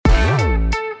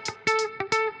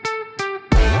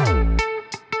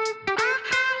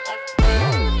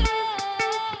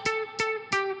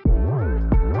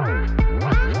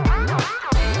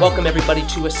Welcome, everybody,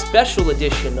 to a special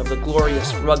edition of the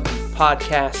Glorious Rugby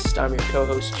Podcast. I'm your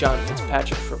co-host, John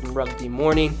Fitzpatrick from Rugby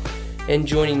Morning, and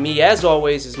joining me, as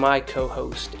always, is my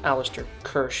co-host, Alistair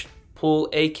Kirsch-Poole,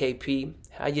 AKP.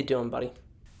 How you doing, buddy?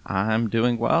 I'm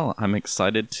doing well. I'm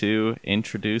excited to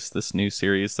introduce this new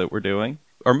series that we're doing.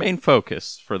 Our main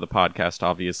focus for the podcast,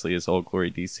 obviously, is Old Glory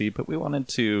DC, but we wanted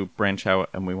to branch out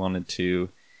and we wanted to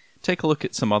take a look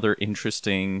at some other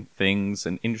interesting things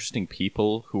and interesting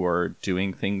people who are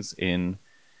doing things in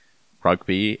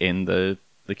rugby in the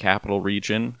capital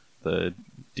region, the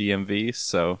DMV.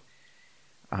 So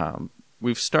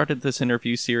we've started this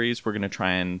interview series. We're going to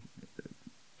try and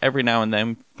every now and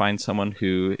then find someone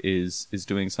who is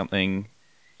doing something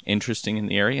interesting in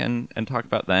the area and talk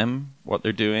about them, what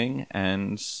they're doing,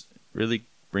 and really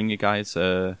bring you guys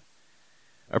a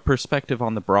perspective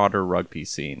on the broader rugby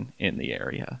scene in the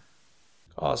area.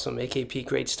 Awesome, AKP,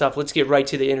 great stuff. Let's get right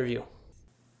to the interview.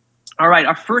 All right,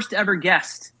 our first ever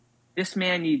guest. This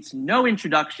man needs no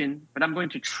introduction, but I'm going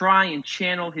to try and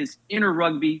channel his inner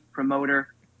rugby promoter.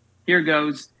 Here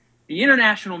goes. The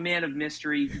international man of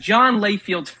mystery, John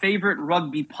Layfield's favorite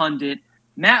rugby pundit,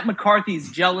 Matt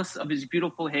McCarthy's jealous of his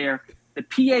beautiful hair, the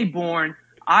PA-born,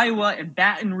 Iowa and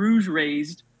Baton Rouge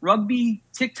raised, rugby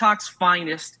TikTok's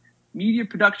finest, media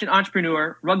production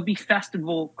entrepreneur, rugby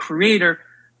festival creator.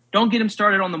 Don't get him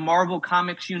started on the Marvel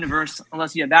Comics universe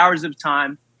unless you have hours of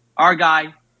time. Our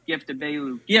guy, Gift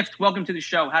Egbelu. Gift, welcome to the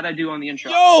show. How'd I do on the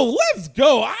intro? Yo, let's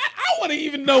go. I want to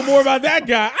even know more about that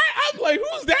guy. I'm like,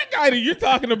 who's that guy that you're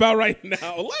talking about right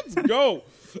now? Let's go.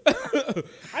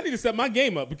 I need to set my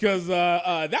game up because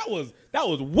that was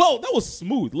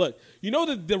smooth. Look, you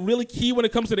know the really key when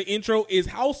it comes to the intro is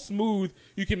how smooth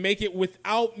you can make it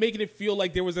without making it feel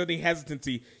like there was any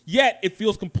hesitancy. Yet it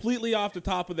feels completely off the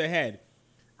top of the head.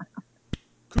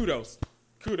 Kudos.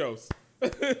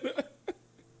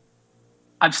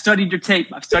 I've studied your tape.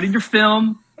 I've studied your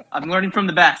film. I'm learning from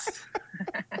the best.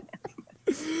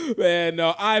 Man,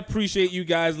 no, I appreciate you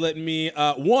guys letting me,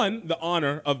 the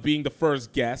honor of being the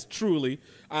first guest, truly,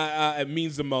 it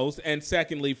means the most, and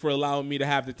secondly, for allowing me to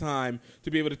have the time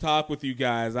to be able to talk with you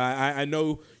guys. I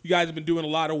know you guys have been doing a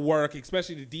lot of work,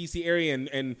 especially the D.C. area,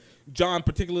 and John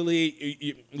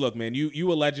particularly. Look, man,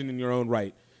 you a legend in your own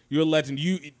right. You're a legend.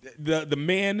 The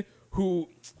man who...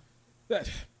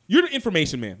 You're the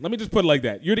information man. Let me just put it like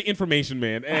that. You're the information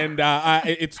man, and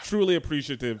it's truly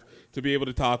appreciative to be able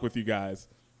to talk with you guys.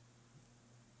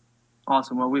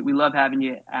 Awesome. Well, we love having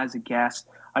you as a guest.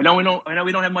 I know we don't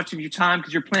have much of your time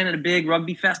because you're planning a big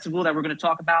rugby festival that we're going to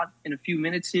talk about in a few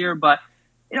minutes here. But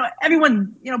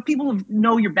everyone, people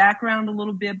know your background a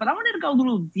little bit, but I wanted to go a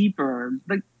little deeper.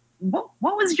 Like,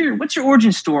 what's your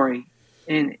origin story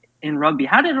in rugby?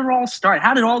 How did it all start?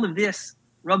 How did all of this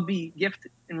rugby gift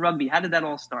in rugby? How did that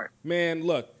all start? Man,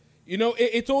 look.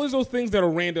 It's always those things that are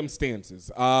random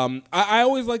stances. I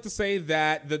always like to say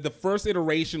that the first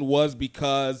iteration was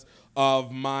because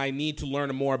of my need to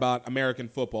learn more about American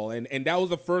football. And that was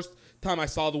the first time I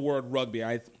saw the word rugby.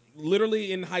 I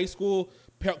literally in high school,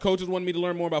 coaches wanted me to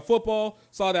learn more about football,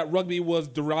 saw that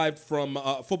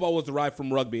football was derived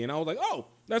from rugby. And I was like, oh,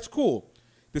 that's cool.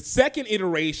 The second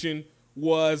iteration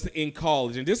was in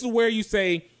college. And this is where you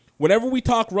say, whenever we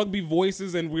talk rugby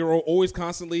voices and we're always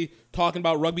constantly talking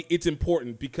about rugby, it's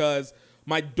important because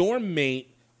my dorm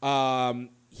mate, Kevin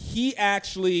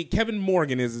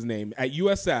Morgan is his name, at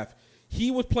USF,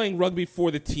 he was playing rugby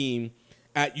for the team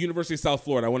at University of South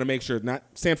Florida. I want to make sure, not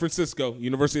San Francisco,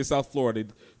 University of South Florida,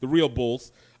 the real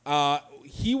Bulls.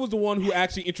 He was the one who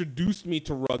actually introduced me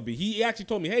to rugby. He actually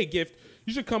told me, hey, Gift,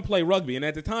 you should come play rugby. And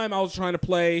at the time, I was trying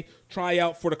to try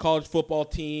out for the college football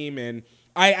team, and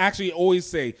I actually always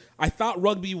say I thought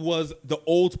rugby was the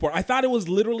old sport. I thought it was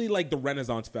literally like the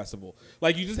Renaissance Festival.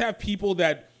 Like you just have people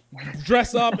that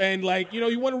dress up and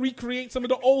you want to recreate some of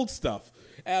the old stuff.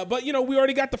 But we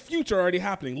already got the future already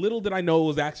happening. Little did I know it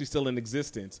was actually still in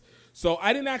existence. So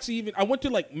I didn't actually I went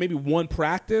to maybe one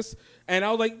practice and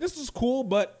I was like, this is cool,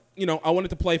 but I wanted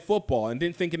to play football and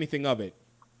didn't think anything of it.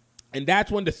 And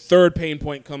that's when the third pain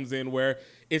point comes in where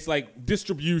it's like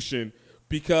distribution,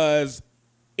 because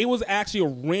it was actually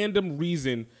a random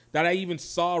reason that I even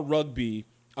saw rugby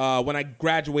when I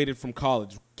graduated from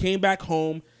college. Came back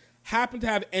home, happened to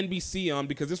have NBC on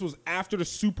because this was after the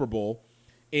Super Bowl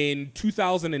in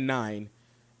 2009.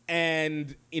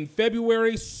 And in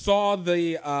February, saw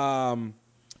the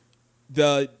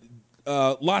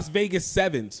Las Vegas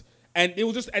Sevens. And it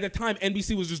was just, at the time,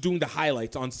 NBC was just doing the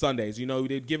highlights on Sundays.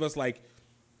 They'd give us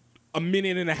a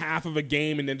minute and a half of a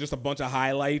game and then just a bunch of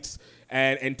highlights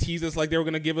and tease us like they were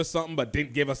going to give us something but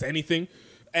didn't give us anything.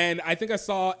 And I think I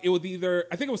saw it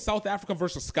was South Africa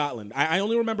versus Scotland. I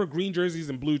only remember green jerseys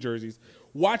and blue jerseys.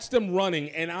 Watched them running,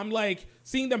 and I'm like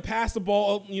seeing them pass the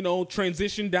ball,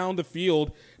 transition down the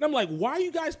field. And I'm like, why are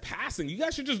you guys passing? You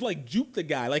guys should just like juke the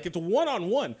guy. Like it's a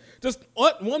one-on-one. Just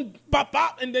one bop,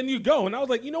 bop, and then you go. And I was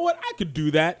like, you know what? I could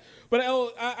do that. But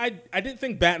I didn't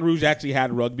think Baton Rouge actually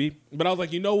had rugby. But I was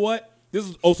like, you know what? This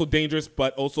is also dangerous,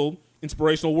 but also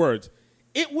inspirational words.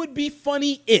 It would be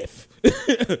funny if.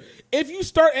 If you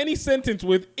start any sentence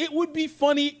with, it would be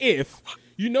funny if,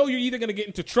 you're either going to get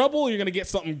into trouble or you're going to get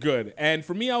something good. And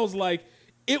for me, I was like,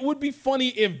 it would be funny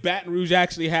if Baton Rouge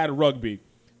actually had rugby.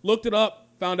 Looked it up,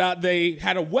 found out they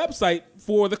had a website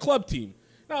for the club team.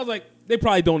 And I was like, they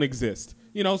probably don't exist.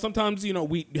 Sometimes,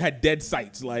 we had dead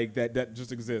sites like that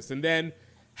just exist. And then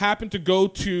happened to go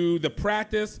to the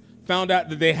practice, found out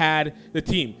that they had the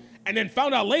team. And then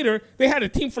found out later they had a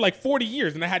team for like 40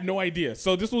 years, and I had no idea.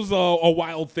 So this was a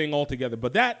wild thing altogether.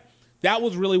 But that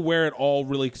was really where it all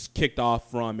really kicked off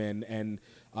from. And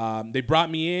they brought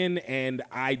me in, and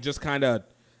I just kind of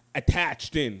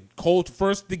attached in.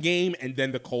 First the game, and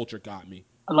then the culture got me.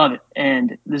 I love it.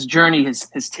 And this journey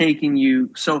has taken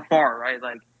you so far, right?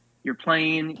 Like you're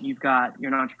playing, you're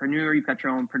an entrepreneur, you've got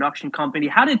your own production company.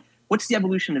 What's the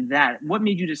evolution of that? What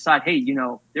made you decide, hey,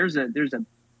 there's a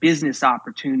business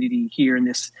opportunity here in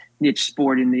this niche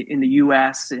sport in the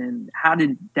U.S., and how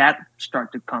did that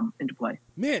start to come into play?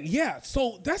 Man, yeah.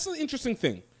 So that's an interesting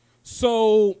thing.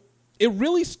 So it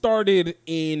really started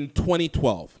in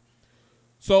 2012.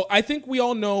 So I think we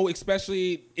all know,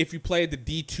 especially if you play at the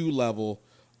D2 level,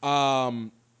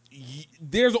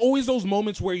 there's always those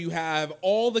moments where you have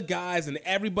all the guys and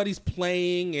everybody's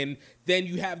playing, and then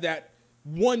you have that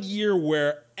 1 year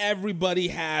where everybody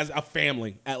has a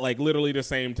family at like literally the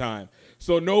same time.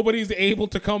 So nobody's able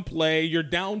to come play. You're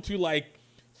down to like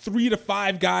 3 to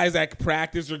 5 guys at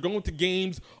practice. You're going to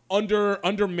games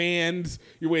undermanned.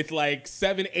 You're with like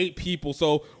 7, 8 people.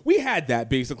 So we had that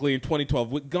basically in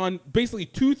 2012. We'd gone basically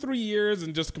 2-3 years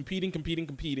and just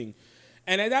competing.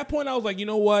 And at that point, I was like, you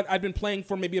know what? I'd been playing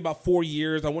for maybe about 4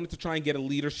 years. I wanted to try and get a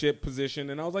leadership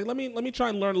position. And I was like, let me try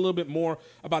and learn a little bit more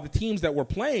about the teams that we're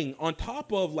playing on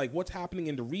top of like what's happening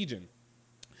in the region.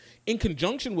 In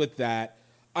conjunction with that,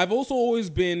 I've also always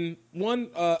been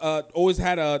always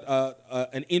had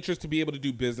an interest to be able to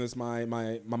do business. My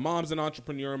mom's an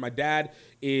entrepreneur. My dad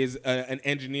is an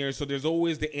engineer. So there's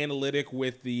always the analytic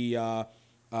with the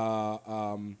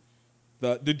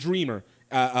dreamer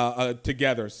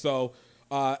together. So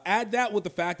add that with the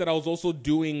fact that I was also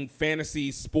doing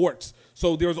fantasy sports.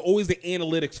 So there was always the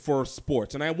analytics for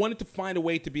sports. And I wanted to find a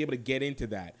way to be able to get into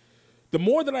that. The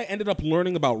more that I ended up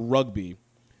learning about rugby,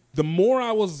 the more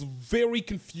I was very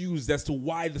confused as to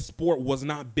why the sport was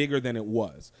not bigger than it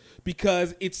was.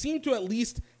 Because it seemed to at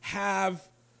least have,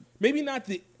 maybe not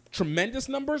the tremendous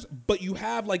numbers, but you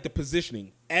have like the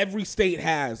positioning. Every state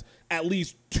has at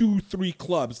least 2-3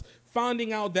 clubs.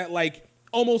 Finding out that like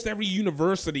almost every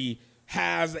university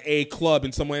has a club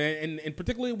in some way, and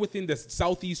particularly within the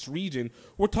Southeast region,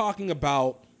 we're talking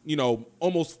about,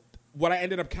 almost what I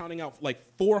ended up counting out, like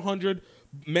 400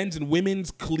 men's and women's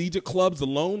collegiate clubs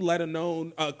alone,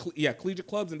 collegiate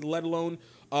clubs, and let alone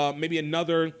maybe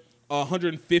another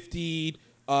 150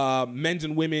 men's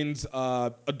and women's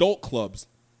adult clubs.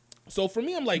 So for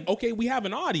me, I'm like, okay, we have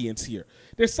an audience here.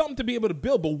 There's something to be able to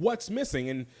build, but what's missing?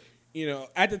 And,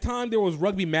 at the time there was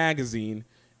Rugby Magazine,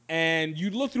 and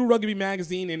you'd look through Rugby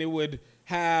Magazine and it would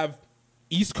have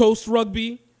East Coast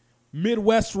rugby,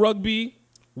 Midwest rugby,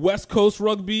 West Coast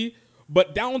rugby,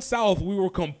 but down south we were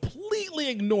completely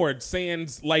ignored,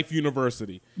 sans Life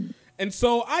University. And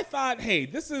so I thought, hey,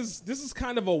 this is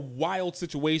kind of a wild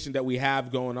situation that we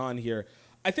have going on here.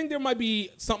 I think there might be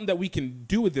something that we can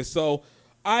do with this. So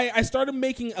I started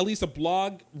making at least a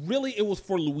blog. Really, it was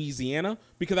for Louisiana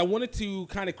because I wanted to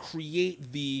kind of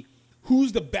create the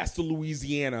who's the best of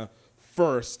Louisiana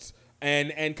first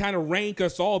and kind of rank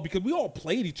us all because we all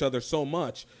played each other so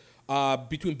much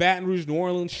between Baton Rouge, New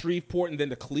Orleans, Shreveport, and then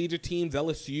the collegiate teams,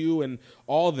 LSU, and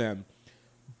all of them.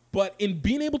 But in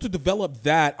being able to develop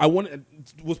that,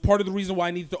 was part of the reason why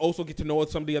I needed to also get to know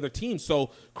some of the other teams.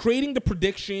 So creating the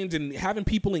predictions and having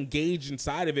people engaged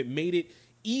inside of it made it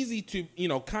easy to,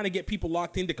 kind of get people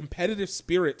locked into competitive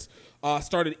spirits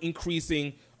started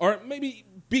increasing or maybe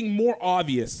being more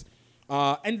obvious.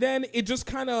 And then it just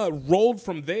kind of rolled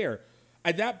from there.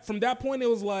 From that point, it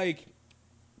was like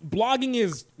blogging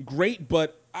is great,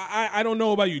 but I don't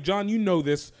know about you. John, you know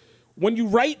this. When you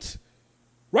writing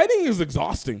is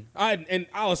exhausting. And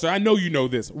Alistair, I know you know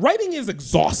this. Writing is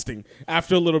exhausting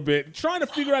after a little bit. Trying to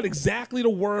figure out exactly the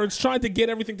words, trying to get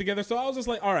everything together. So I was just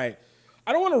like, all right,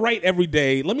 I don't want to write every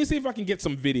day. Let me see if I can get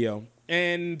some video.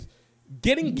 And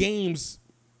getting games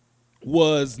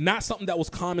was not something that was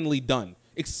commonly done,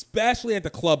 especially at the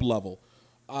club level.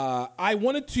 I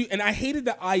wanted to, and I hated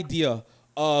the idea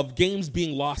of games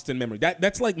being lost in memory.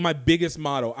 That's like my biggest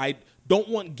motto. I don't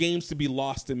want games to be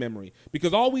lost in memory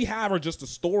because all we have are just the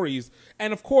stories.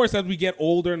 And of course, as we get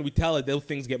older and we tell it, those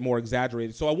things get more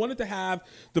exaggerated. So I wanted to have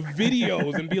the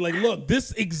videos and be like, look,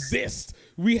 this exists.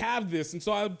 We have this. And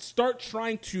so I would start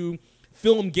trying to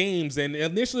film games. And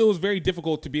initially it was very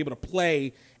difficult to be able to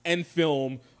play and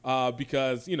film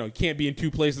because, you can't be in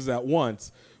two places at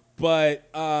once. But,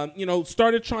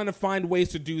 started trying to find ways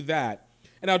to do that.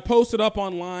 And I'd post it up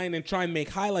online and try and make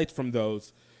highlights from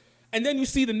those. And then you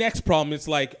see the next problem. It's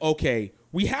like, okay,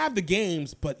 we have the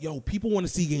games, but, people want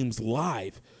to see games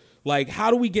live. Like,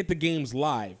 how do we get the games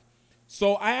live?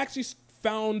 So I actually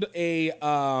found a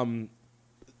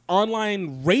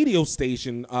online radio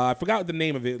station. I forgot the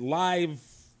name of it, Live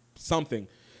something.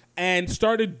 And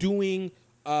started doing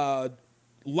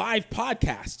live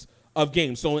podcasts of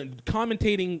games. So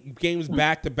commentating games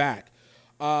back to back.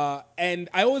 And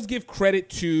I always give credit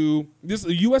to this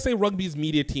USA Rugby's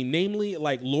media team, namely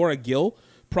like Laura Gill,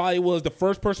 probably was the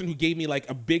first person who gave me like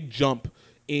a big jump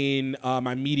in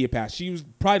my media path. She was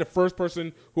probably the first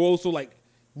person who also like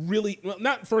really, well,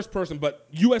 not first person, but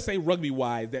USA Rugby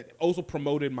wise that also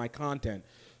promoted my content.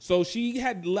 So she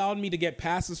had allowed me to get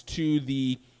passes to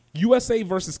the USA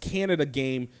versus Canada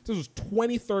game. This was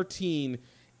 2013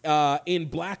 in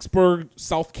Blacksburg,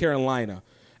 South Carolina.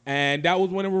 And that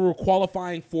was when we were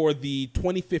qualifying for the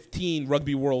 2015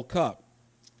 Rugby World Cup.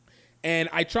 And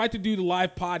I tried to do the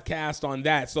live podcast on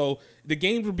that. So the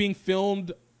games were being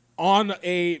filmed behind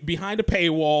a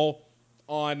paywall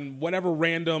on whatever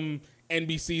random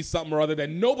NBC something or other that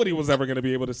nobody was ever going to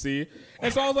be able to see.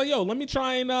 And so I was like, let me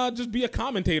try and just be a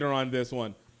commentator on this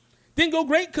one. Didn't go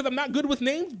great because I'm not good with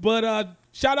names, but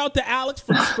shout out to Alex.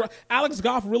 Alex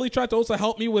Goff really tried to also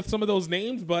help me with some of those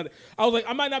names, but I was like,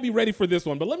 I might not be ready for this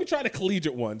one, but let me try the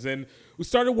collegiate ones. And we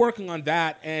started working on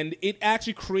that, and it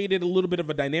actually created a little bit of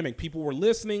a dynamic. People were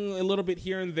listening a little bit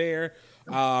here and there,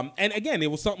 and again, it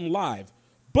was something live.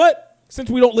 But since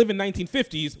we don't live in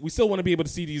 1950s, we still want to be able to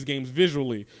see these games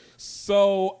visually.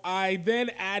 So I then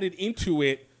added into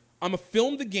it, I'm going to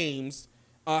film the games,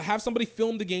 have somebody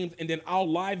film the games, and then I'll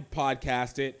live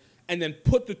podcast it, and then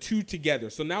put the two together.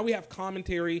 So now we have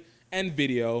commentary and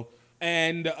video,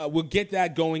 and we'll get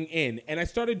that going in. And I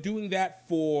started doing that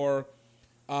for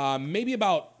maybe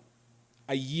about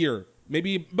a year,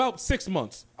 maybe about 6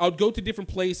 months. I would go to different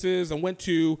places. I went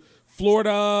to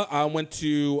Florida, I went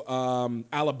to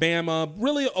Alabama,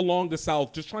 really along the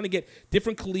South, just trying to get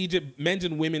different collegiate men's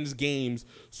and women's games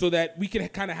so that we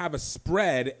could kind of have a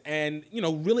spread and,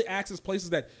 really access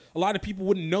places that a lot of people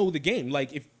wouldn't know the game.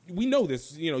 Like, if we know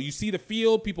this, you see the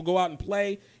field, people go out and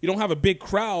play. You don't have a big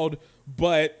crowd,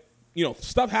 but,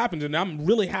 stuff happens, and I'm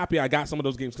really happy I got some of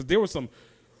those games because there was some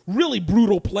really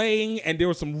brutal playing, and there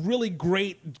was some really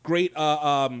great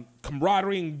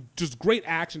camaraderie and just great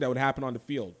action that would happen on the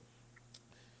field.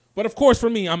 But of course, for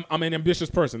me, I'm an ambitious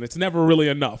person. It's never really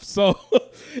enough. So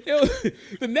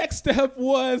the next step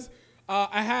was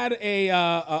I had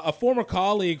a former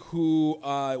colleague who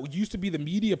used to be the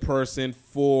media person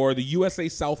for the USA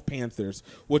South Panthers,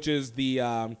 which is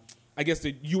the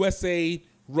USA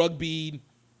Rugby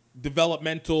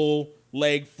developmental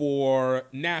leg for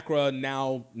NACRA,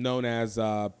 now known as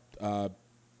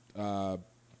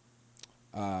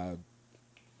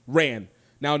RAN,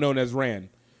 now known as RAN.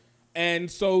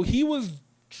 And so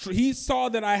he saw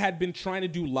that I had been trying to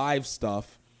do live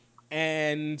stuff,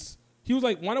 and he was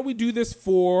like, why don't we do this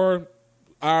for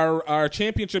our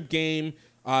championship game,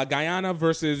 Guyana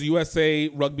versus USA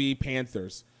Rugby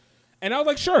Panthers? And I was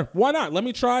like, sure, why not? Let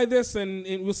me try this, and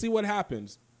we'll see what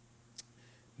happens.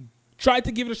 Tried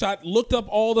to give it a shot, looked up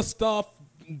all the stuff,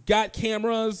 got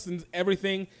cameras and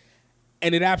everything,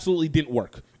 and it absolutely didn't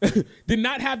work. Did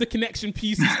not have the connection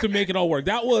pieces to make it all work.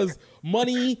 That was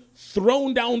money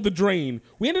thrown down the drain.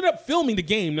 We ended up filming the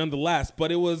game nonetheless,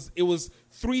 but it was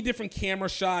 3 different camera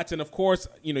shots, and of course,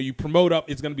 you promote up,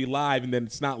 it's going to be live, and then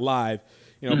it's not live.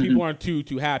 People aren't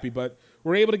too happy, but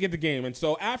we're able to get the game. And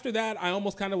so after that, I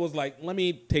almost kind of was like, let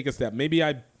me take a step. Maybe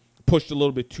I pushed a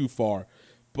little bit too far.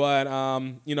 But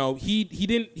he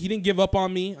didn't give up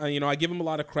on me. I give him a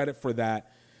lot of credit for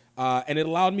that. And it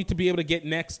allowed me to be able to get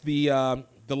next the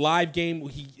live game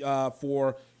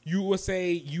for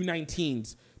USA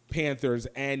U19's Panthers.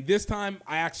 And this time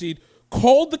I actually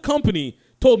called the company,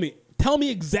 tell me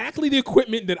exactly the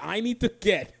equipment that I need to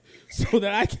get so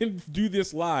that I can do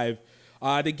this live.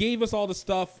 They gave us all the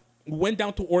stuff. We went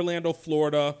down to Orlando,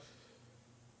 Florida.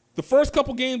 the first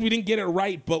couple games we didn't get it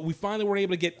right, but we finally were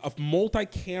able to get a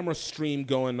multi-camera stream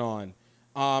going on.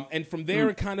 And from there,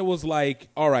 it kind of was like,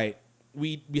 all right,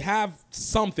 we have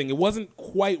something. It wasn't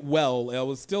quite well. It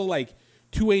was still like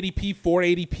 280p,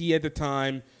 480p at the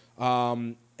time,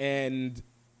 and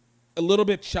a little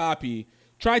bit choppy.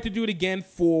 Tried to do it again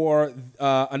for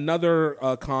another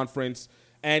conference,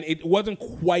 and it wasn't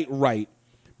quite right.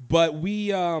 But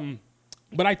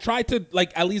but I tried to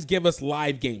like at least give us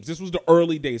live games. This was the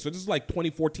early days, so this is like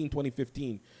 2014,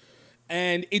 2015.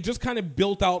 And it just kind of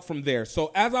built out from there.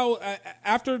 So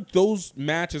after those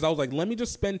matches, I was like, let me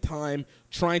just spend time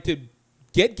trying to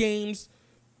get games,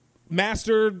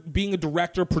 master being a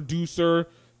director, producer,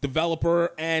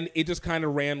 developer, and it just kind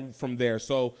of ran from there.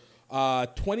 So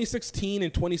 2016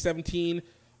 and 2017,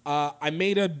 I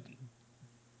made a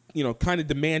kind of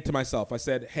demand to myself. I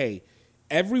said, hey,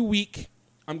 every week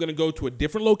I'm going to go to a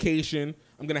different location.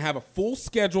 I'm going to have a full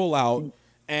schedule out.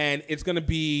 And it's going to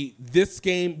be this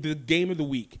game, the game of the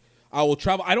week. I will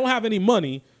travel. I don't have any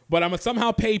money, but I'm going to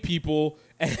somehow pay people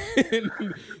and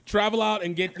travel out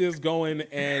and get this going.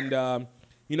 And,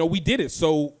 we did it.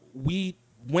 So we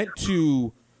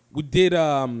did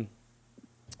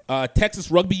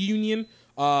Texas Rugby Union,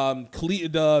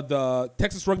 the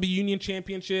Texas Rugby Union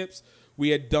Championships. We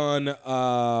had done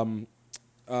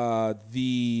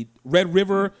the Red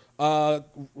River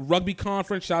Rugby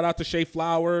Conference. Shout out to Shea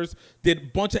Flowers. Did a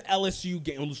bunch of LSU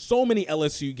games, so many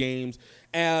LSU games.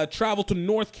 Traveled to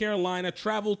North Carolina,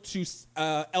 traveled to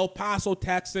El Paso,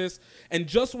 Texas, and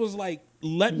just was like,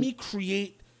 let me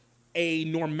create a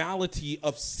normality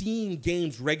of seeing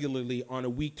games regularly on a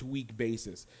week-to-week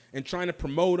basis and trying to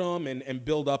promote them and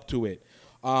build up to it.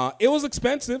 It was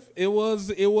expensive. It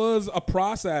was a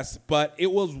process, but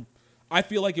I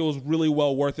feel like it was really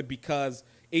well worth it because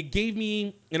it gave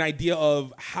me an idea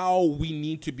of how we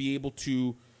need to be able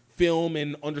to film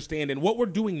and understand. And what we're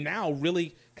doing now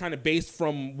really kind of based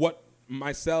from what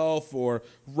myself or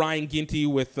Ryan Ginty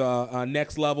with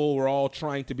Next Level we're all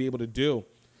trying to be able to do.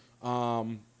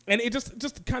 And it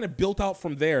just kind of built out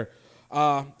from there.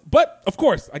 But, of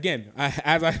course, again,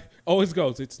 as I always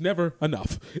goes, it's never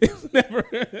enough. It's never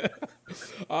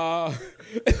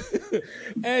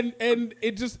and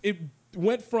it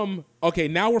went from, okay,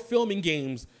 now we're filming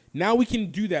games. Now we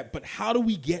can do that, but how do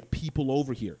we get people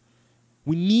over here?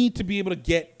 We need to be able to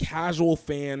get casual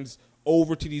fans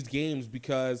over to these games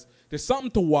because there's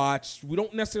something to watch. We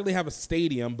don't necessarily have a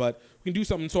stadium, but we can do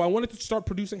something. So I wanted to start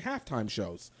producing halftime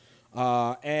shows.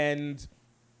 And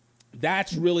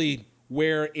that's really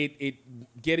where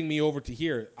it getting me over to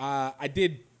here. I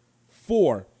did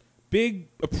 4. Big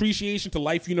appreciation to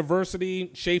Life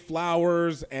University, Shea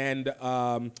Flowers, and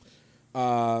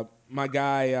my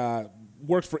guy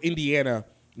works for Indiana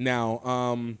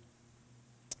now.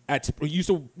 Used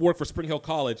to work for Spring Hill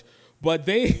College, but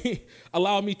they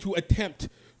allowed me to attempt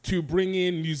to bring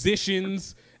in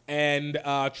musicians and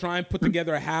try and put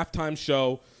together a halftime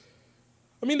show.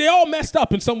 I mean, they all messed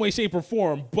up in some way, shape, or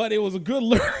form, but it was a good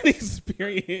learning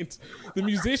experience. The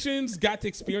musicians got to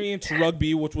experience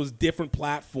rugby, which was a different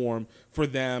platform for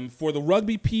them. For the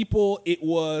rugby people, it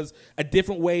was a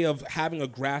different way of having a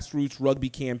grassroots rugby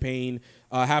campaign,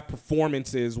 have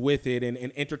performances with it, and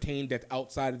entertain that's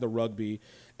outside of the rugby.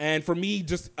 And for me,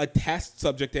 just a test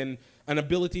subject and an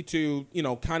ability to,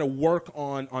 kind of work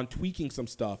on tweaking some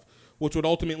stuff, which would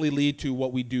ultimately lead to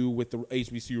what we do with the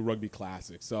HBCU Rugby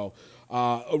Classic. So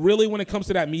really when it comes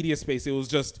to that media space, it was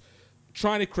just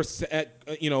trying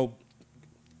to,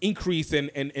 increase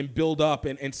and build up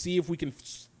and see if we can,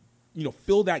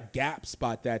 fill that gap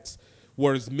spot that's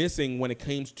was missing when it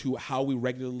comes to how we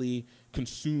regularly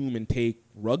consume and take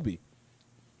rugby.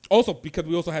 Also, because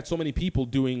we also had so many people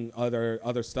doing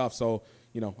other stuff. So,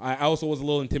 I also was a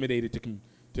little intimidated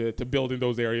to build in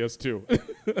those areas too.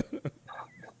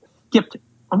 Skip,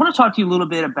 I want to talk to you a little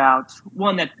bit about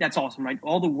one that's awesome, right?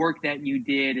 All the work that you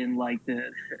did and like the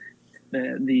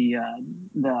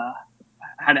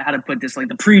how to put this, like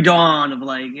the pre-dawn of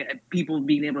like people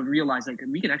being able to realize like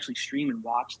we can actually stream and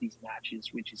watch these matches,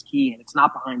 which is key, and it's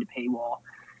not behind a paywall.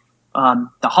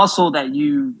 The hustle that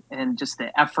you and just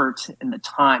the effort and the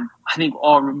time, I think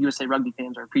all USA Rugby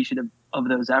fans are appreciative of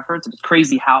those efforts. And it's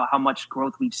crazy how much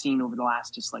growth we've seen over the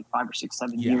last just like 5 or 6,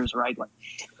 7 years, right? Like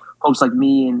folks like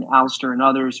me and Alistair and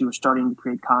others who are starting to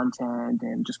create content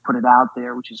and just put it out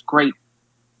there, which is great.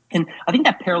 And I think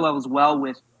that parallels well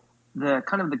with the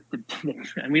kind of the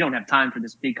and we don't have time for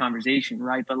this big conversation,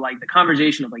 right? But like the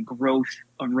conversation of like growth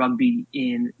of rugby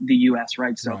in the US,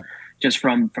 right? So right. Just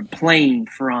from playing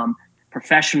from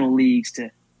professional leagues to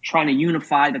trying to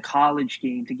unify the college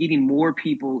game to getting more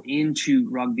people into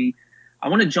rugby.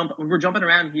 we're jumping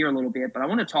around here a little bit, but I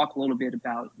want to talk a little bit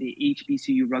about the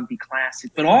HBCU Rugby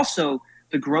Classic, but also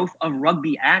the growth of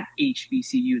rugby at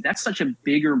HBCU. That's such a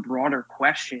bigger, broader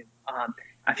question.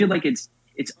 I feel like it's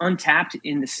untapped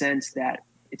in the sense that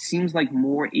it seems like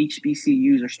more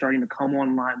HBCUs are starting to come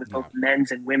online with both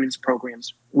men's and women's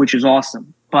programs, which is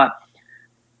awesome. But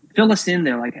fill us in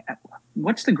there, like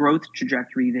what's the growth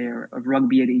trajectory there of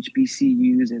rugby at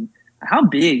HBCUs, and how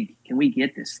big can we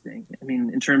get this thing? I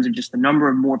mean, in terms of just the number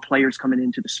of more players coming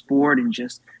into the sport and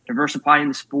just diversifying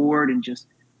the sport and just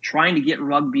trying to get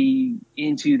rugby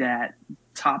into that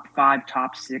top 5,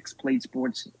 top 6 played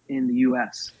sports in the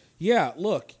U.S. Yeah,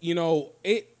 look,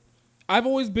 I've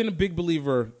always been a big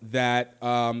believer that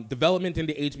development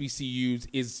into HBCUs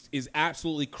is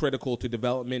absolutely critical to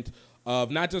development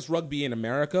of not just rugby in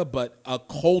America, but a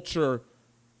culture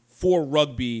for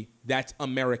rugby that's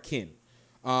American.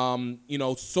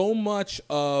 So much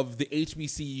of the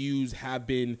HBCUs have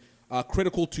been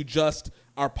critical to just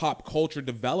our pop culture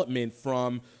development,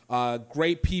 from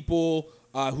great people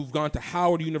who've gone to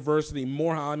Howard University,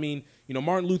 Morehouse. I mean,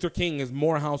 Martin Luther King is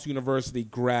Morehouse University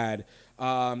grad.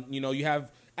 You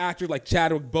have actors like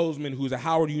Chadwick Boseman, who's a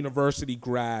Howard University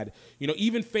grad.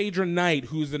 Even Phaedra Knight,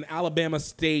 who's an Alabama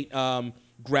State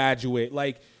graduate.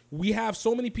 Like, we have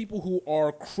so many people who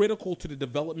are critical to the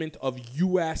development of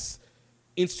U.S.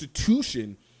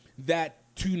 institution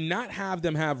that to not have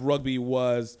them have rugby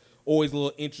was always a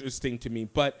little interesting to me.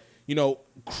 But,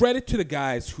 credit to the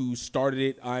guys who started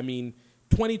it. I mean,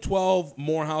 2012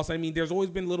 Morehouse. I mean, there's always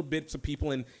been little bits of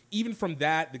people, and even from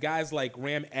that, the guys like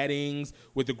Ram Eddings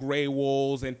with the Grey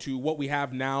Wolves, and to what we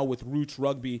have now with Roots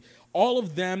Rugby, all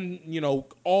of them,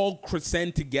 all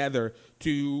crescend together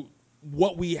to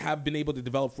what we have been able to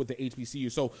develop with the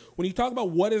HBCU. So when you talk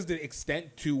about what is the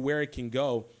extent to where it can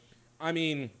go, I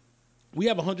mean, we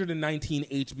have 119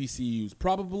 HBCUs.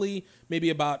 Probably maybe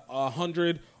about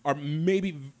 100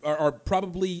 are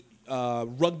probably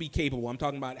rugby capable. I'm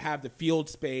talking about have the field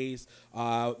space,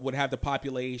 would have the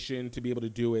population to be able to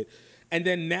do it. And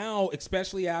then now,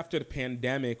 especially after the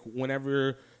pandemic,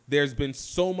 whenever there's been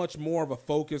so much more of a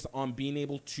focus on being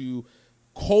able to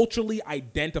culturally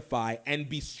identify and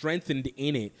be strengthened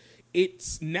in it,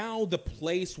 it's now the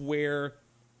place where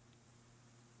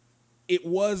it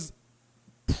was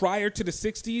prior to the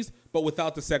 60s, but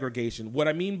without the segregation. What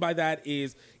I mean by that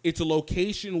is it's a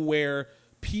location where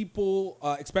people,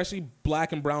 especially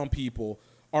black and brown people,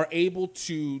 are able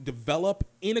to develop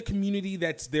in a community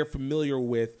that's they're familiar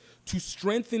with, to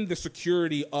strengthen the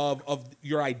security of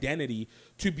your identity,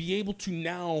 to be able to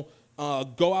now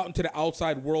go out into the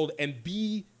outside world and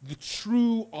be the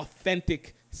true,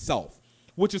 authentic self,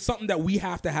 which is something that we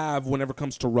have to have whenever it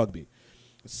comes to rugby.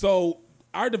 So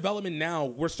our development now,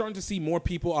 we're starting to see more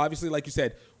people, obviously, like you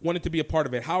said, wanted to be a part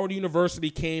of it. Howard University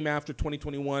came after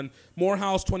 2021,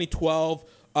 Morehouse 2012,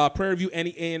 Prairie View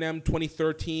A&M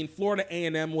 2013, Florida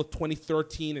A&M with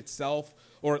 2013 itself,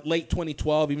 or late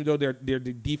 2012, even though they're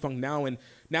defunct now. And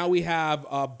now we have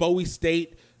Bowie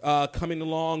State coming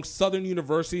along. Southern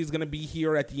University is going to be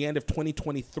here at the end of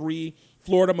 2023.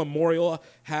 Florida Memorial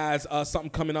has something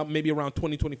coming up maybe around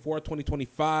 2024,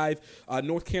 2025.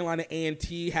 North Carolina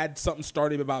A&T had something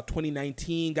started about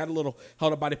 2019, got a little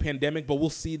held up by the pandemic, but we'll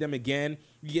see them again.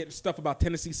 You get stuff about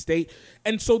Tennessee State.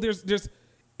 And so there's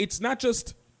it's not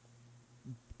just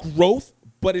growth,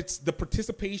 but it's the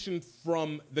participation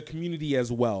from the community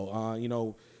as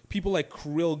well. People like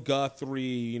Kirill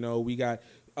Guthrie, we got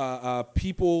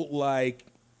people like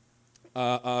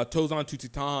Tozan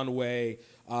Tutitanwe,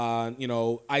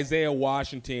 Isaiah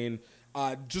Washington,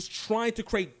 just trying to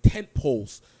create tent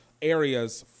poles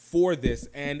areas for this,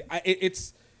 and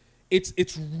it's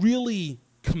really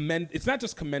it's not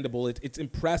just commendable. It's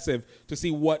impressive to see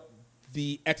what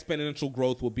the exponential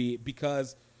growth will be,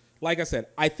 because, like I said,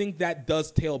 I think that does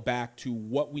tail back to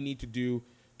what we need to do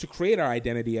to create our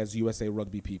identity as USA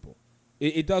Rugby people.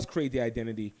 It does create the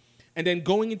identity, and then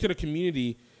going into the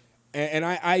community. And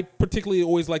I particularly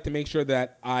always like to make sure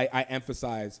that I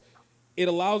emphasize it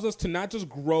allows us to not just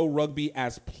grow rugby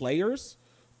as players,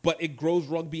 but it grows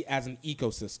rugby as an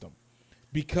ecosystem.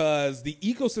 Because the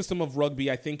ecosystem of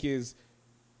rugby, I think, is,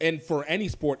 and for any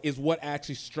sport, is what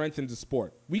actually strengthens the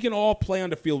sport. We can all play on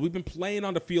the field. We've been playing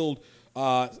on the field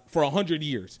for 100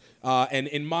 years, and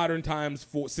in modern times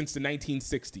since the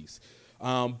 1960s.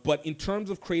 But in terms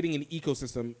of creating an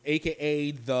ecosystem,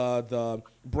 a.k.a. the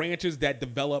branches that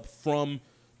develop from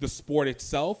the sport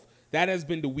itself, that has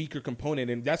been the weaker component.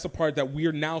 And that's the part that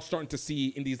we're now starting to see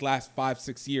in these last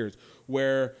 5-6 years,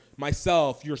 where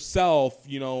myself, yourself,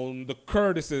 the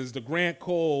Curtises, the Grant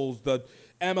Coles,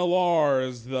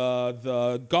 MLRs,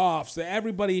 the Goffs,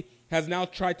 everybody has now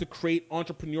tried to create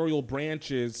entrepreneurial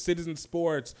branches, Citizen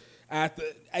Sports, at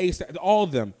the Ace, all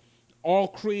of them, all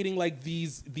creating like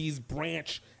these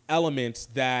branch elements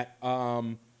that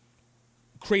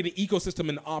create an ecosystem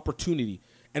and opportunity.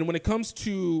 And when it comes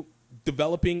to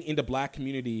developing in the Black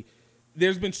community,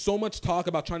 there's been so much talk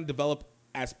about trying to develop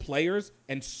as players,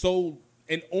 and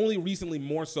only recently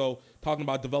more so talking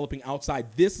about developing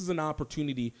outside. This is an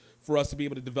opportunity for us to be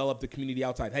able to develop the community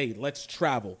outside. Hey, let's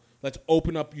travel. Let's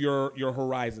open up your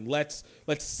horizon. Let's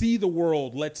see the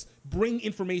world. Let's bring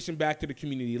information back to the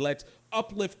community. Let's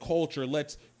uplift culture.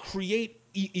 Let's create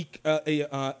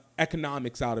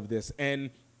economics out of this.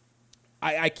 And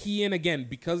I key in again,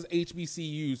 because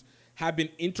HBCUs have been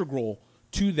integral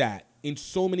to that in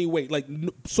so many ways. Like,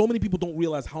 so many people don't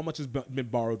realize how much has been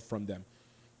borrowed from them,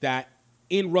 that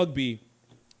in rugby,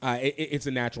 it's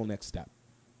a natural next step.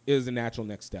 It is a natural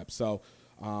next step. So,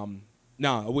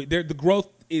 the growth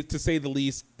is, to say the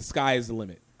least, the sky is the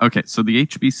limit. Okay, so the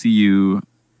HBCU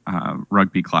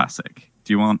Rugby Classic.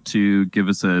 Do you want to give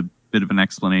us a bit of an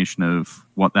explanation of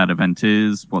what that event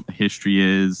is, what the history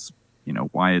is,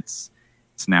 why it's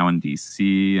now in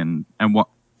DC, and what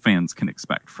fans can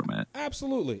expect from it?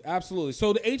 Absolutely.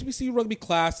 So the HBCU Rugby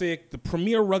Classic, the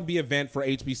premier rugby event for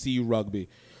HBCU rugby,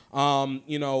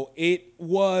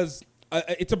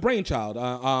 it's a brainchild,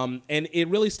 and it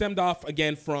really stemmed off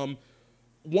again from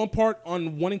one part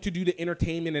on wanting to do the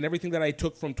entertainment and everything that I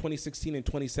took from 2016 and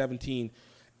 2017.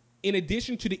 In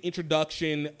addition to the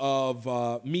introduction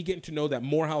of me getting to know that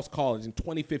Morehouse College in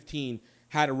 2015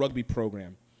 had a rugby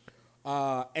program,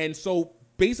 and so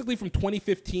basically from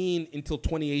 2015 until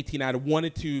 2018, I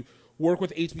wanted to work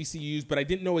with HBCUs, but I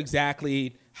didn't know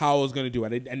exactly how I was going to do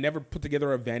it. I never put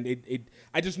together an event.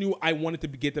 I just knew I wanted to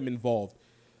get them involved.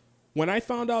 When I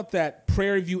found out that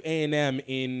Prairie View A&M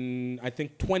in, I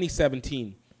think,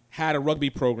 2017 had a rugby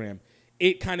program,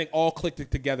 it kind of all clicked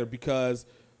together, because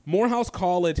Morehouse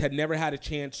College had never had a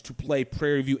chance to play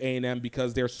Prairie View A&M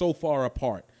because they're so far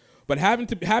apart. But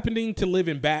happening to live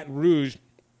in Baton Rouge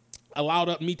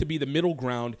allowed me to be the middle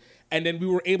ground, and then we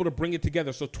were able to bring it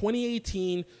together. So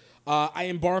 2018, I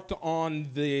embarked on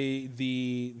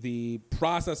the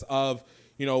process of,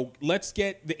 let's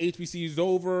get the HBCUs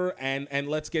over and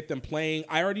let's get them playing.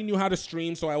 I already knew how to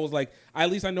stream, so I was like, at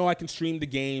least I know I can stream the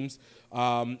games,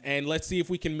 and let's see if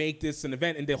we can make this an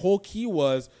event. And the whole key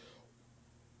was,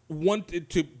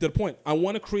 to the point, I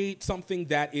want to create something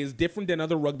that is different than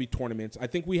other rugby tournaments. I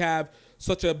think we have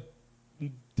such a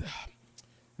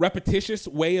repetitious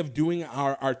way of doing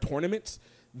our tournaments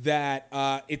that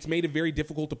it's made it very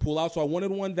difficult to pull out. So I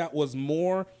wanted one that was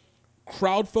more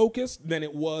crowd-focused than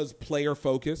it was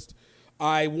player-focused.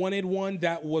 I wanted one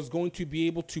that was going to be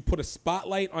able to put a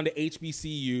spotlight on the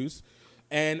HBCUs,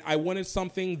 and I wanted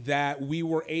something that we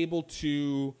were able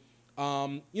to,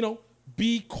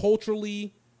 be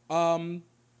culturally,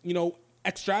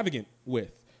 extravagant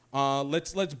with.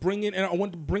 Let's bring in, and I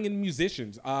want to bring in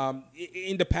musicians.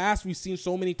 In the past, we've seen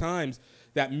so many times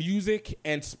that music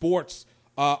and sports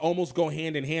almost go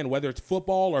hand in hand, whether it's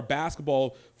football or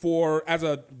basketball. As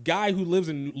a guy who lives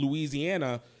in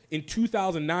Louisiana, in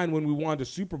 2009 when we won the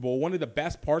Super Bowl, one of the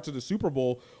best parts of the Super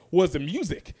Bowl was the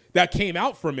music that came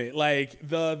out from it. Like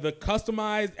the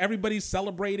customized, everybody's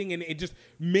celebrating, and it just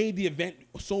made the event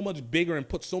so much bigger and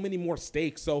put so many more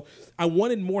stakes. So I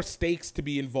wanted more stakes to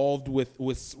be involved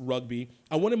with rugby.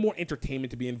 I wanted more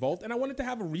entertainment to be involved, and I wanted to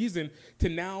have a reason to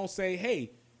now say,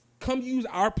 hey, come use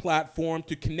our platform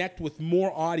to connect with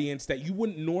more audience that you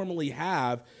wouldn't normally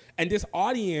have. And this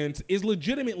audience is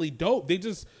legitimately dope. They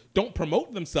just don't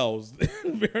promote themselves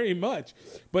very much.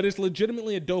 But it's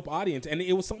legitimately a dope audience. And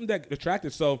it was something that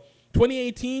attracted. So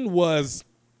 2018 was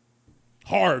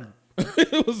hard.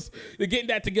 Getting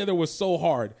that together was so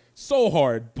hard. So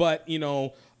hard. But,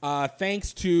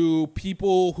 thanks to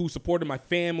people who supported my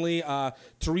family,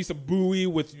 Teresa Bowie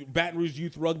with Baton Rouge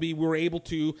Youth Rugby, we were able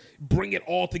to bring it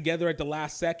all together at the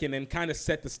last second and kind of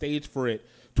set the stage for it.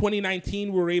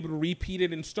 2019, we were able to repeat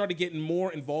it and started getting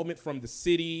more involvement from the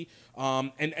city,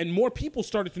 and more people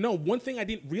started to know. One thing I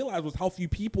didn't realize was how few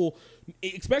people,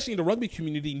 especially in the rugby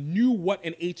community, knew what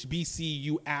an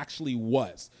HBCU actually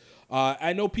was.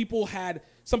 I know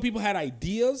some people had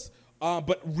ideas,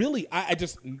 but really,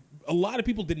 a lot of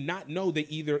people did not know they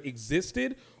either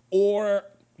existed or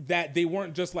that they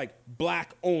weren't just like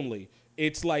black only.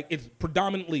 It's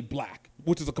predominantly black,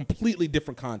 which is a completely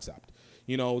different concept.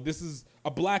 This is a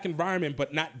black environment,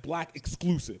 but not black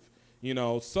exclusive.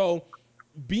 So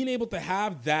being able to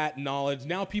have that knowledge,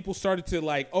 now people started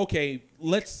to okay,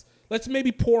 let's let's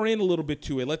maybe pour in a little bit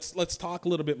to it. Let's talk a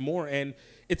little bit more. And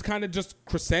it's kind of just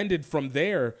crescended from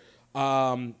there.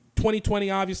 2020,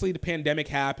 obviously, the pandemic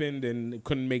happened and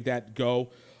couldn't make that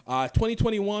go.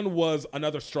 2021 was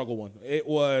another struggle one.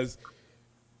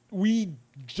 We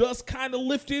just kind of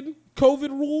lifted COVID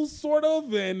rules, sort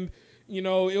of, and it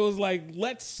was like,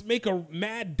 let's make a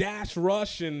mad dash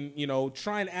rush and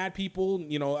try and add people.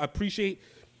 Appreciate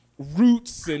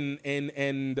Roots and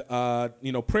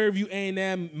Prairie View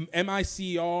A&M,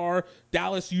 MICR,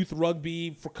 Dallas Youth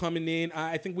Rugby for coming in.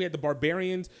 I think we had the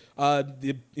Barbarians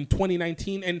in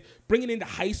 2019, and bringing into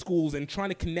high schools and trying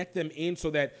to connect them in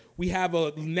so that we have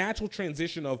a natural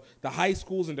transition of the high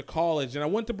schools into college. And I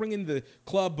wanted to bring in the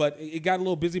club, but it got a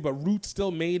little busy, but Roots still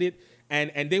made it,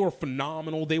 and they were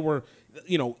phenomenal. They were,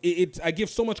 I give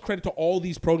so much credit to all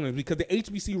these programs because the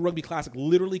HBCU Rugby Classic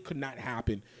literally could not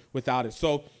happen without it.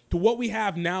 So to what we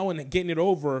have now and getting it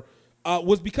over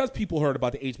was because people heard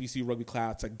about the HBCU Rugby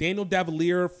Classic. Daniel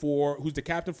Davalier, who's the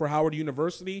captain for Howard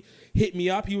University, hit me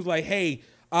up. He was like, hey,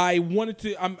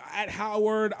 I'm at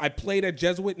Howard. I played at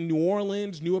Jesuit in New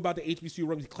Orleans, knew about the HBCU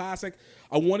Rugby Classic.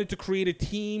 I wanted to create a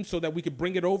team so that we could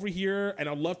bring it over here, and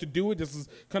I'd love to do it. This is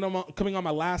kind of coming on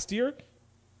my last year.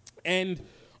 And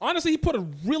honestly, he put a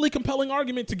really compelling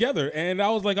argument together, and I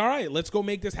was like, all right, let's go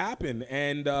make this happen.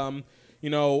 And,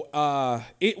 it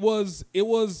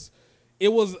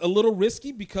was a little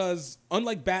risky because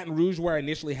unlike Baton Rouge where I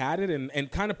initially had it,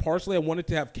 and kind of partially I wanted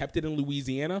to have kept it in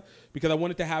Louisiana because I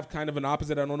wanted to have kind of an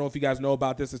opposite. I don't know if you guys know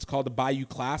about this. It's called the Bayou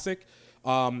Classic,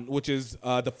 which is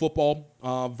the football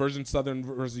version, Southern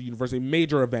versus University,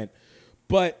 major event.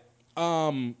 But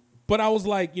I was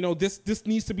like, this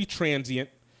needs to be transient.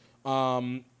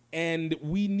 And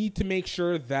we need to make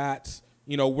sure that,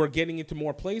 we're getting into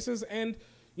more places. And,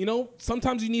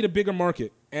 sometimes you need a bigger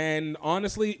market. And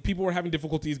honestly, people were having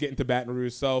difficulties getting to Baton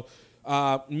Rouge. So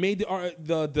made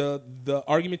the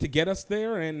argument to get us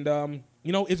there. And,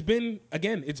 it's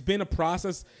been a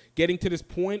process getting to this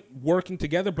point, working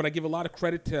together. But I give a lot of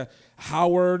credit to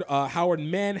Howard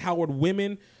men, Howard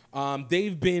women.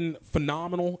 They've been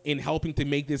phenomenal in helping to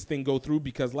make this thing go through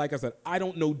because, like I said, I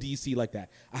don't know D.C. like that.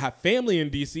 I have family in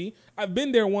D.C. I've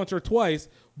been there once or twice,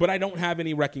 but I don't have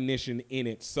any recognition in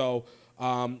it. So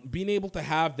being able to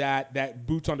have that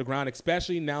boots on the ground,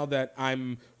 especially now that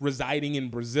I'm residing in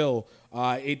Brazil,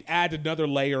 it adds another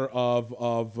layer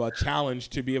of challenge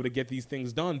to be able to get these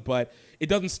things done. But it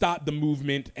doesn't stop the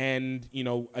movement. And,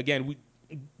 again,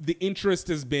 the interest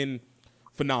has been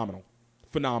phenomenal.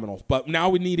 But now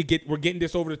we're getting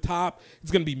this over the top.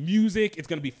 It's going to be music. It's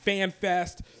going to be fan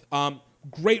fest.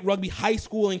 Great rugby, high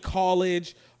school and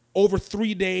college, over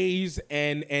 3 days,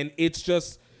 and it's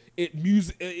just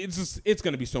it's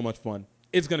going to be so much fun.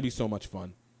 It's going to be so much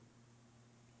fun.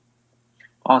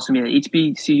 Awesome. Yeah,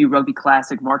 HBCU Rugby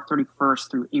Classic, March 31st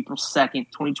through April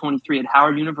 2nd, 2023 at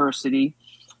Howard University.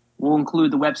 We'll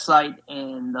include the website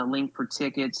and the link for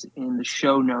tickets in the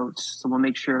show notes. So we'll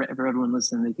make sure for everyone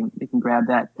listening, they can grab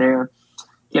that there.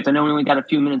 Yep, I know we only got a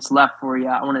few minutes left for you.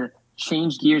 I want to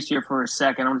change gears here for a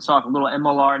second. I want to talk a little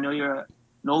MLR. I know you're a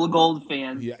Nola Gold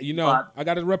fan. Yeah, I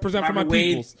got to represent for my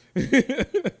peoples.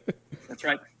 That's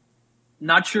right.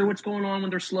 Not sure what's going on with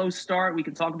their slow start. We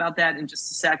can talk about that in just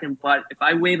a second. But if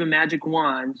I wave a magic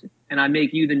wand and I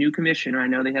make you the new commissioner, I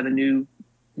know they have a new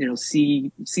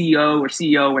CEO or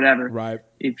CEO, whatever. Right.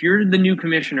 If you're the new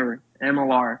commissioner,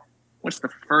 MLR, what's the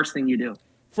first thing you do?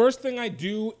 First thing I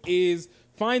do is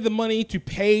find the money to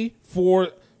pay for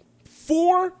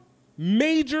 4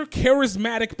 major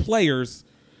charismatic players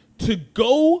to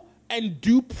go and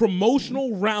do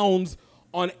promotional rounds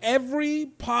on every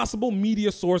possible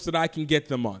media source that I can get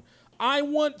them on. I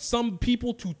want some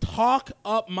people to talk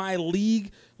up my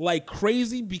league like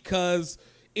crazy because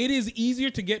it is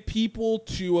easier to get people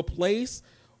to a place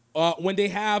when they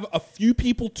have a few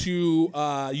people to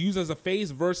use as a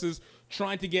face versus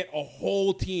trying to get a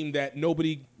whole team that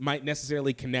nobody might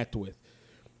necessarily connect with.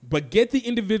 But get the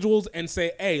individuals and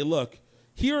say, hey, look,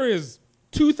 here is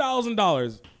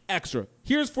 $2,000 extra.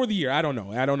 Here's for the year. I don't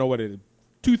know what it is.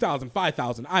 2,000,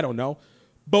 5,000. I don't know.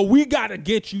 But we got to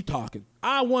get you talking.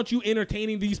 I want you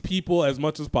entertaining these people as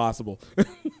much as possible.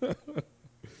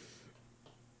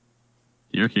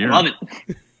 You're here. Love it.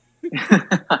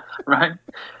 Right?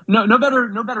 No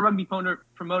better rugby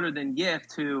promoter than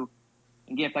Gift. And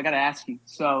Gift, I got to ask you.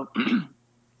 So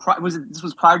this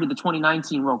was prior to the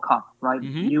 2019 World Cup, right?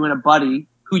 Mm-hmm. You and a buddy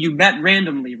who you met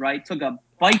randomly, right? Took a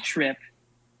bike trip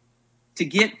to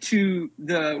get to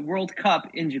the World Cup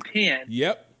in Japan.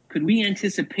 Yep. Could we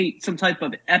anticipate some type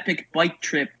of epic bike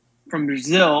trip from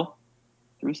Brazil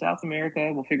through South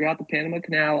America? We'll figure out the Panama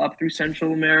Canal, up through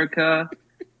Central America,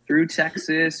 through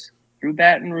Texas, through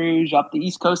Baton Rouge, up the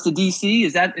East Coast to DC.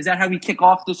 Is that how we kick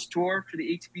off this tour for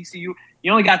the HBCU?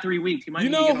 You only got 3 weeks. You might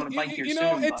need to get on a bike here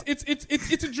soon.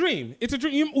 It's a dream. It's a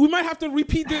dream. We might have to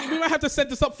repeat this. We might have to set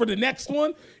this up for the next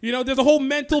one. There's a whole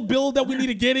mental build that we need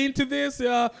to get into this.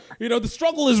 The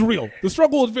struggle is real. The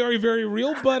struggle is very, very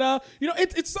real. But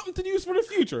it's something to use for the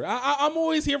future. I'm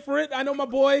always here for it. I know my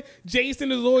boy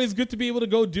Jason is always good to be able to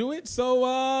go do it. So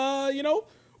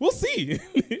we'll see.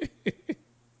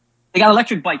 They got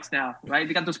electric bikes now, right?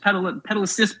 They got those pedal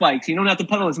assist bikes. You don't have to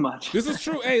pedal as much. This is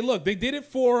true. Hey, look, they did it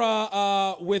for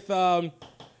with Obi-Wan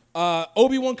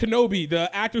Kenobi, the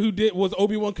actor who was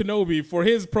Obi-Wan Kenobi, for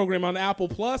his program on Apple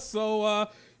Plus. So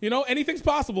anything's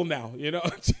possible now.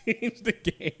 Change the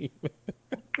game.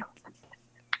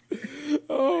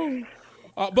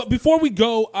 But before we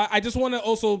go, I just want to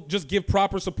also just give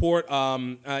proper support.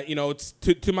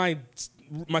 To my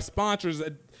sponsors.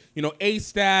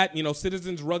 A-Stat,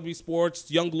 Citizens Rugby Sports,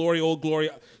 Young Glory, Old Glory,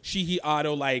 Sheehy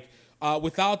Auto.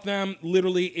 Without them,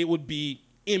 literally, it would be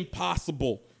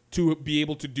impossible to be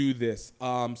able to do this.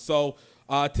 So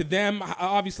to them,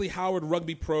 obviously, Howard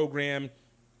Rugby Program,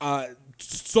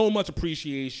 so much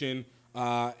appreciation,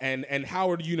 and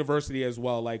Howard University as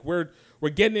well. We're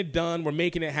getting it done, we're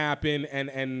making it happen,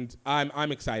 and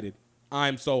I'm excited.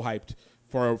 I'm so hyped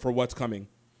for what's coming.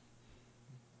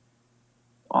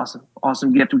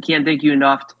 Awesome gift. We can't thank you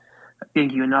enough.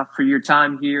 Thank you enough for your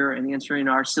time here and answering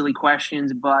our silly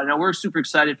questions. But we're super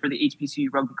excited for the HBCU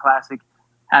Rugby Classic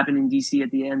happening in DC at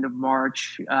the end of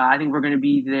March. I think we're going to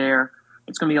be there.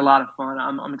 It's going to be a lot of fun.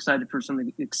 I'm excited for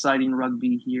some exciting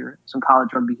rugby here, some college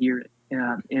rugby here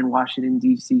in Washington,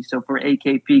 DC. So for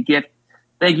AKP Gift,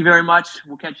 thank you very much.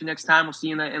 We'll catch you next time. We'll see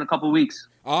you in a couple of weeks.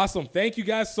 Awesome. Thank you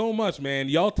guys so much, man.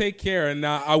 Y'all take care. And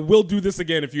I will do this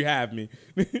again if you have me.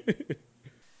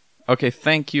 Okay,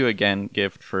 thank you again,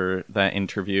 Gift, for that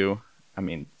interview. I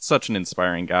mean, such an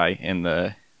inspiring guy in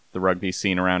the rugby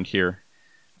scene around here.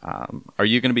 Are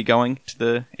you going to be going to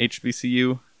the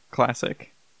HBCU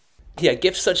Classic? Yeah,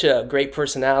 Gift's such a great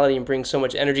personality and brings so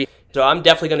much energy. So I'm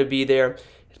definitely going to be there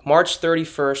March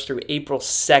 31st through April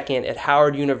 2nd at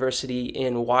Howard University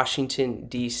in Washington,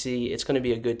 D.C. It's going to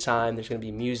be a good time. There's going to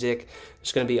be music.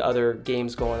 There's going to be other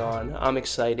games going on. I'm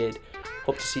excited.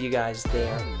 Hope to see you guys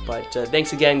there. But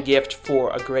thanks again, Gift,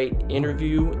 for a great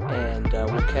interview, and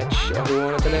we'll catch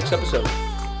everyone at the next episode.